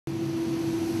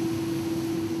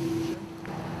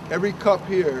Every cup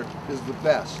here is the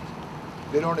best.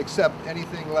 They don't accept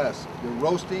anything less. Their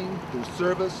roasting, their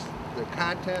service, their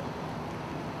content,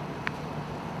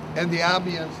 and the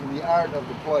ambience and the art of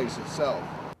the place itself.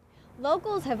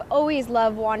 Locals have always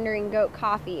loved Wandering Goat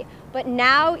coffee, but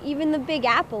now even the Big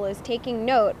Apple is taking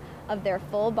note of their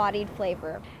full-bodied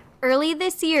flavor. Early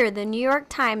this year, the New York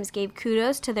Times gave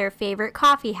kudos to their favorite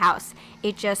coffee house.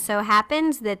 It just so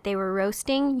happens that they were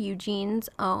roasting Eugene's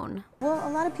own. Well,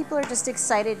 a lot of people are just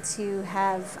excited to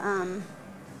have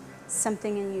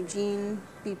something in Eugene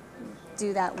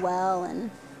do that well,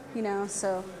 and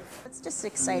so it's just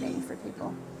exciting for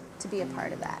people to be a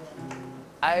part of that.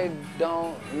 I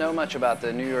don't know much about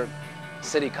the New York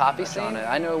City coffee scene.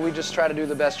 I know we just try to do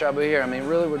the best job we here. I mean,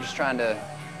 really, we're just trying to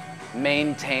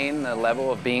maintain the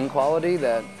level of bean quality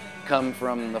that come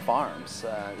from the farms.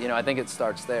 I think it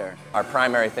starts there. Our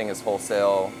primary thing is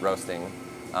wholesale roasting,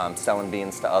 selling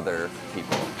beans to other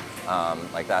people.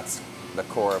 That's the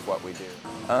core of what we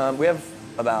do. We have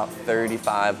about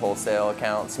 35 wholesale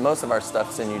accounts. Most of our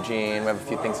stuff's in Eugene. We have a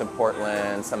few things in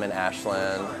Portland, some in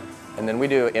Ashland. And then we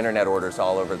do internet orders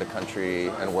all over the country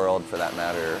and world, for that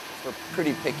matter. We're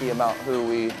pretty picky about who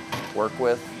we work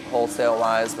with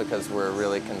wholesale-wise, because we're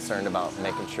really concerned about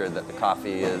making sure that the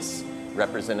coffee is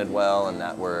represented well and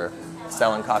that we're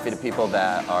selling coffee to people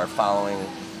that are following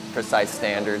precise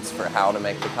standards for how to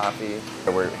make the coffee.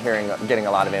 We're getting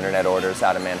a lot of internet orders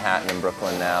out of Manhattan and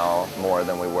Brooklyn now, more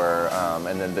than we were.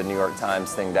 And then the New York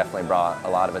Times thing definitely brought a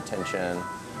lot of attention.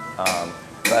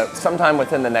 But sometime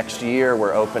within the next year,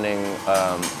 we're opening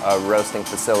a roasting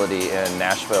facility in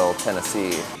Nashville,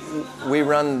 Tennessee. We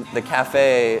run the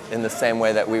cafe in the same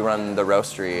way that we run the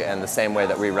roastery and the same way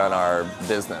that we run our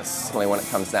business. Only when it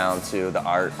comes down to the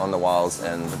art on the walls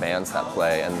and the bands that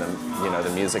play and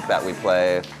the music that we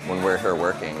play when we're here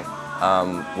working.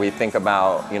 We think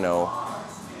about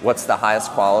what's the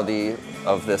highest quality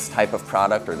of this type of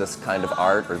product or this kind of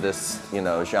art or this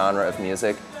genre of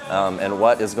music. And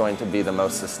what is going to be the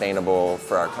most sustainable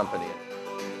for our company.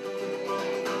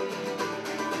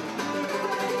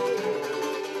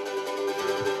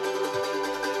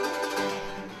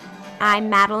 I'm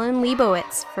Madeline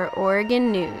Leibowitz for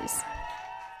Oregon News.